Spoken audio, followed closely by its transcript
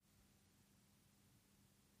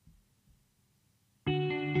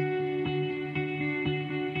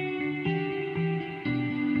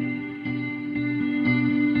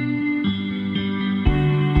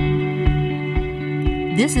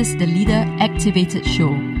This is the Leader Activated Show.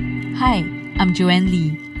 Hi, I'm Joanne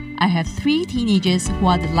Lee. I have 3 teenagers who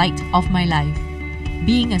are the light of my life.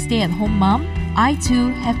 Being a stay-at-home mom, I too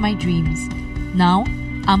have my dreams. Now,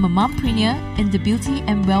 I'm a mompreneur in the beauty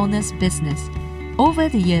and wellness business. Over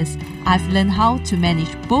the years, I've learned how to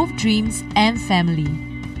manage both dreams and family.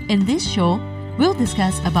 In this show, we'll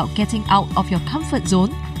discuss about getting out of your comfort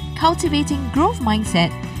zone, cultivating growth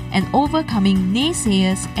mindset, and overcoming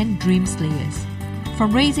naysayers and dream slayers.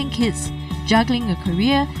 From raising kids, juggling a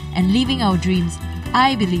career, and living our dreams,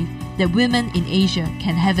 I believe that women in Asia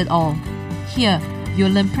can have it all. Here, you'll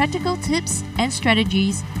learn practical tips and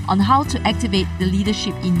strategies on how to activate the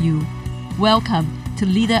leadership in you. Welcome to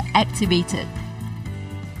Leader Activated.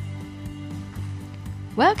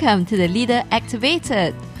 Welcome to the Leader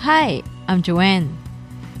Activated. Hi, I'm Joanne.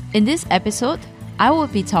 In this episode, I will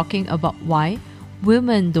be talking about why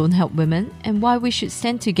women don't help women and why we should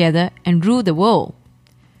stand together and rule the world.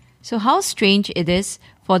 So how strange it is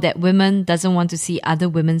for that women doesn't want to see other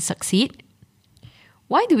women succeed?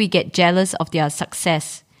 Why do we get jealous of their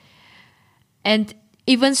success? And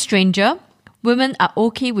even stranger, women are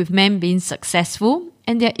okay with men being successful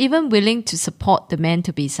and they're even willing to support the man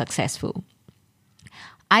to be successful.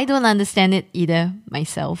 I don't understand it either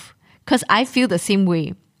myself because I feel the same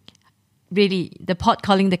way. Really, the pot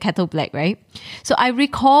calling the kettle black, right? So I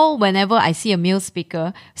recall whenever I see a male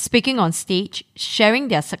speaker speaking on stage, sharing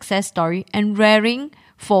their success story and raring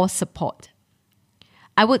for support.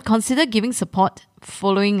 I would consider giving support,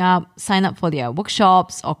 following up, sign up for their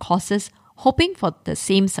workshops or courses, hoping for the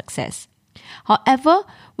same success. However,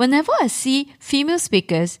 whenever I see female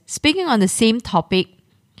speakers speaking on the same topic,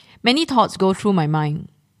 many thoughts go through my mind.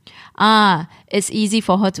 It's easy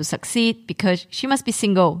for her to succeed because she must be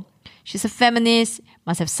single. She's a feminist,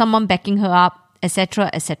 must have someone backing her up, etc.,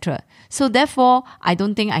 etc. So therefore, I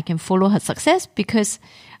don't think I can follow her success because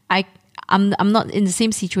I'm not in the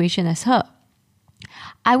same situation as her.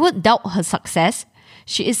 I would doubt her success.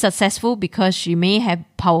 She is successful because she may have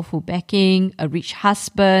powerful backing, a rich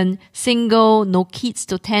husband, single, no kids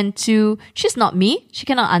to tend to. She's not me. She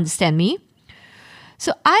cannot understand me.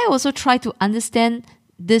 So I also try to understand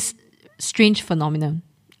this strange phenomenon.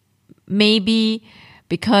 Maybe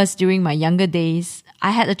because during my younger days,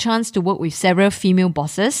 I had a chance to work with several female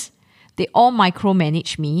bosses. They all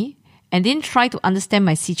micromanaged me and didn't try to understand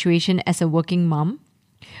my situation as a working mom.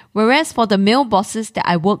 Whereas for the male bosses that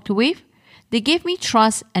I worked with, they gave me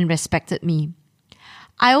trust and respected me.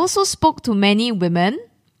 I also spoke to many women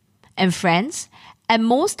and friends, and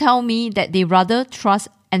most tell me that they rather trust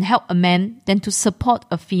and help a man than to support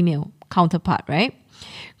a female counterpart, right?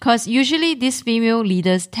 Because usually these female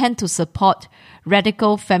leaders tend to support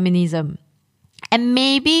radical feminism. And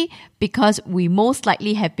maybe because we most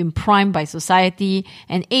likely have been primed by society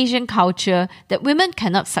and Asian culture that women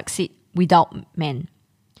cannot succeed without men.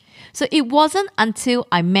 So it wasn't until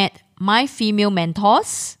I met my female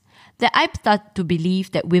mentors that I started to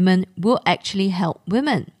believe that women will actually help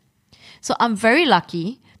women. So I'm very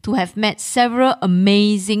lucky to have met several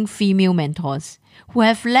amazing female mentors who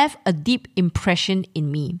have left a deep impression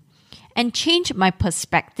in me and changed my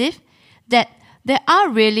perspective that there are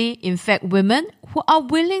really, in fact, women who are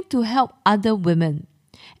willing to help other women.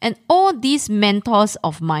 And all these mentors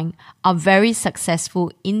of mine are very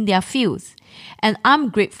successful in their fields. And I'm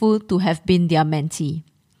grateful to have been their mentee.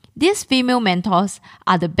 These female mentors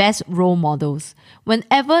are the best role models.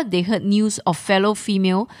 Whenever they heard news of fellow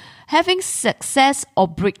female having success or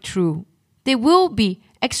breakthrough, they will be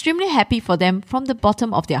extremely happy for them from the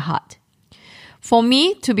bottom of their heart. For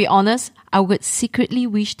me, to be honest, I would secretly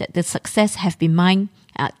wish that the success have been mine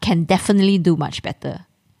can definitely do much better.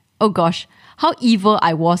 Oh gosh, how evil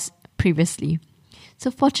I was previously. So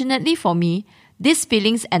fortunately for me, these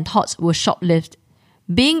feelings and thoughts were short-lived.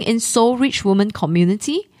 Being in Soul Rich Woman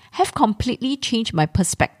community have completely changed my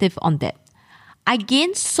perspective on that. I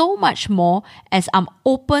gained so much more as I'm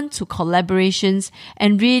open to collaborations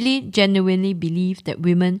and really genuinely believe that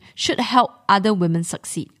women should help other women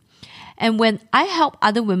succeed. And when I help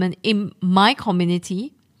other women in my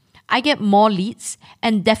community, I get more leads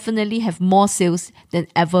and definitely have more sales than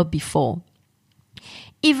ever before.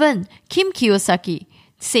 Even Kim Kiyosaki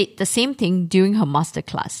said the same thing during her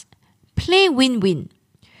masterclass. Play win-win.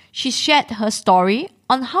 She shared her story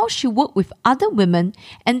on how she worked with other women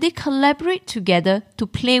and they collaborate together to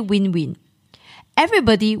play win-win.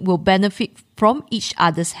 Everybody will benefit from each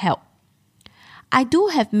other's help. I do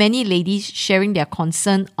have many ladies sharing their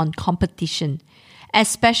concern on competition,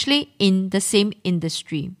 especially in the same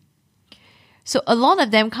industry. So a lot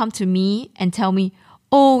of them come to me and tell me,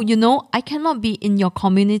 oh, I cannot be in your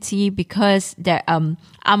community because I'm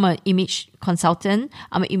an image consultant,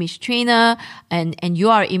 I'm an image trainer, and you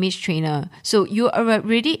are an image trainer. So you are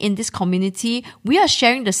already in this community. We are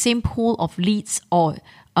sharing the same pool of leads or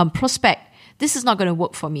prospect. This is not going to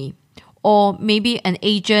work for me. Or maybe an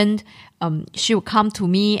agent, she will come to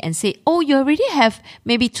me and say, oh, you already have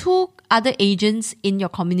maybe 2 other agents in your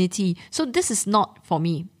community. So this is not for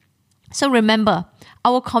me. So remember,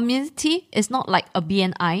 our community is not like a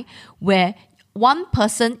BNI where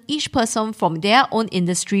each person from their own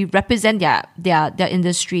industry represent their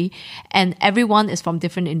industry, and everyone is from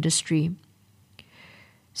different industry.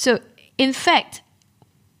 So in fact,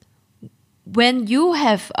 when you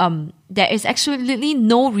have, there is absolutely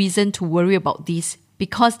no reason to worry about this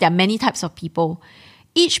because there are many types of people.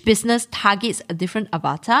 Each business targets a different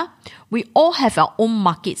avatar. We all have our own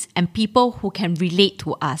markets and people who can relate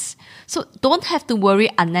to us. So don't have to worry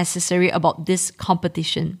unnecessarily about this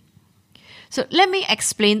competition. So let me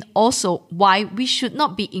explain also why we should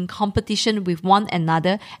not be in competition with one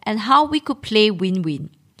another and how we could play win-win.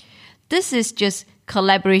 This is just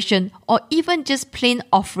collaboration or even just plain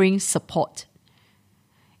offering support.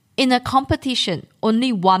 In a competition,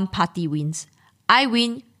 only one party wins. I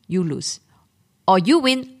win, you lose. Or you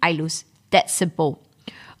win, I lose. That's simple.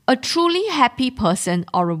 A truly happy person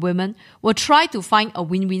or a woman will try to find a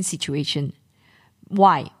win-win situation.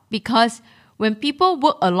 Why? Because when people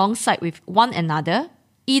work alongside with one another,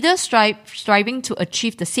 either striving to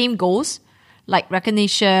achieve the same goals, like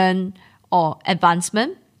recognition or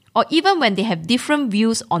advancement, or even when they have different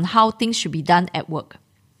views on how things should be done at work.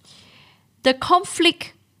 The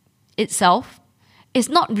conflict itself is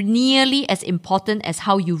not nearly as important as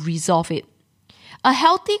how you resolve it. A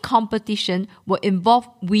healthy competition will involve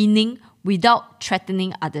winning without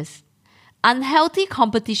threatening others. Unhealthy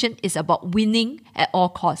competition is about winning at all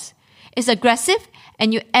costs. It's aggressive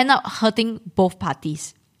and you end up hurting both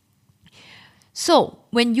parties. So,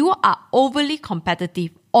 when you are overly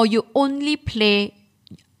competitive or you only play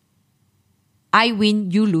I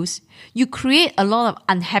win, you lose, you create a lot of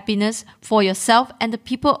unhappiness for yourself and the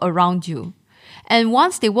people around you. And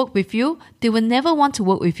once they work with you, they will never want to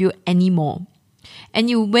work with you anymore.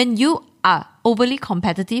 And when you are overly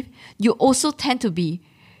competitive, you also tend to be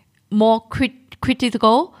more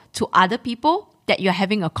critical to other people that you're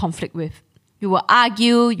having a conflict with. You will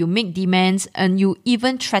argue, you make demands, and you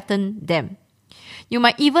even threaten them. You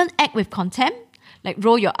might even act with contempt, like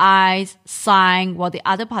roll your eyes, sighing, while the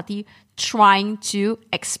other party trying to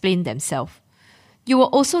explain themselves. You will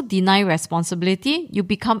also deny responsibility. You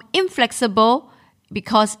become inflexible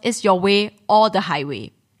because it's your way or the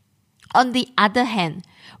highway. On the other hand,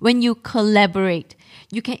 when you collaborate,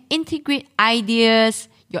 you can integrate ideas,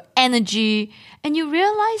 your energy, and you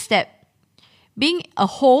realize that being a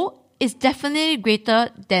whole is definitely greater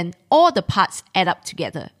than all the parts add up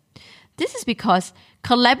together. This is because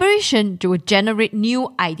collaboration will generate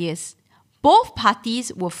new ideas. Both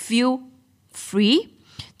parties will feel free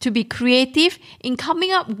to be creative in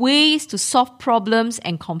coming up ways to solve problems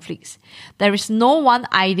and conflicts. There is no one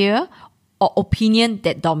idea or opinion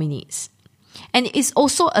that dominates. And it is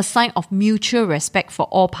also a sign of mutual respect for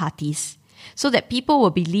all parties, so that people will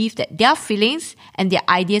believe that their feelings and their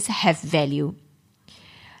ideas have value.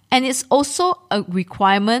 And it's also a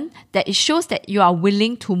requirement that it shows that you are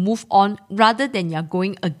willing to move on rather than you're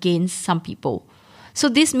going against some people. So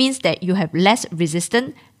this means that you have less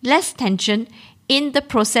resistance, less tension in the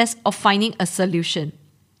process of finding a solution.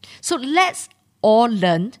 So let's all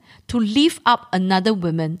learn to lift up another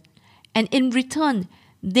woman, and in return,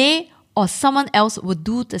 they or someone else will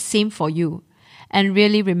do the same for you. And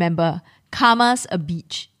really remember, karma's a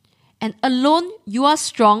beach. And alone, you are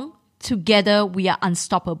strong. Together, we are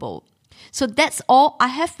unstoppable. So that's all I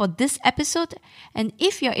have for this episode. And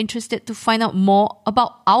if you're interested to find out more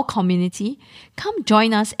about our community, come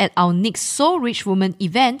join us at our next Soul Rich Woman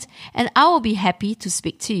event, and I will be happy to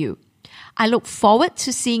speak to you. I look forward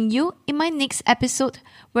to seeing you in my next episode,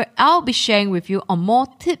 where I'll be sharing with you on more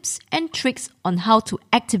tips and tricks on how to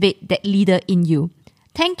activate that leader in you.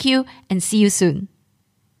 Thank you, and see you soon.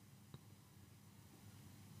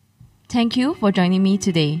 Thank you for joining me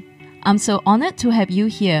today. I'm so honored to have you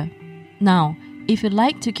here. Now, if you'd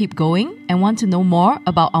like to keep going and want to know more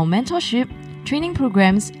about our mentorship, training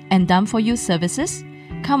programs, and done-for-you services,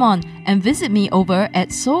 come on and visit me over at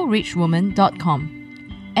soulrichwoman.com.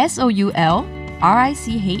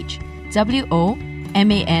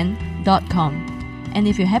 soulrichwoman.com. And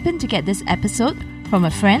if you happen to get this episode from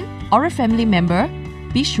a friend or a family member,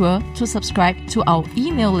 be sure to subscribe to our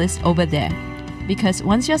email list over there. Because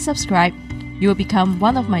once you're subscribed, you will become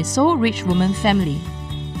one of my Soul Rich Woman family.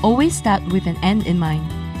 Always start with an end in mind.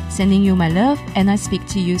 Sending you my love, and I speak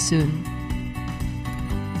to you soon.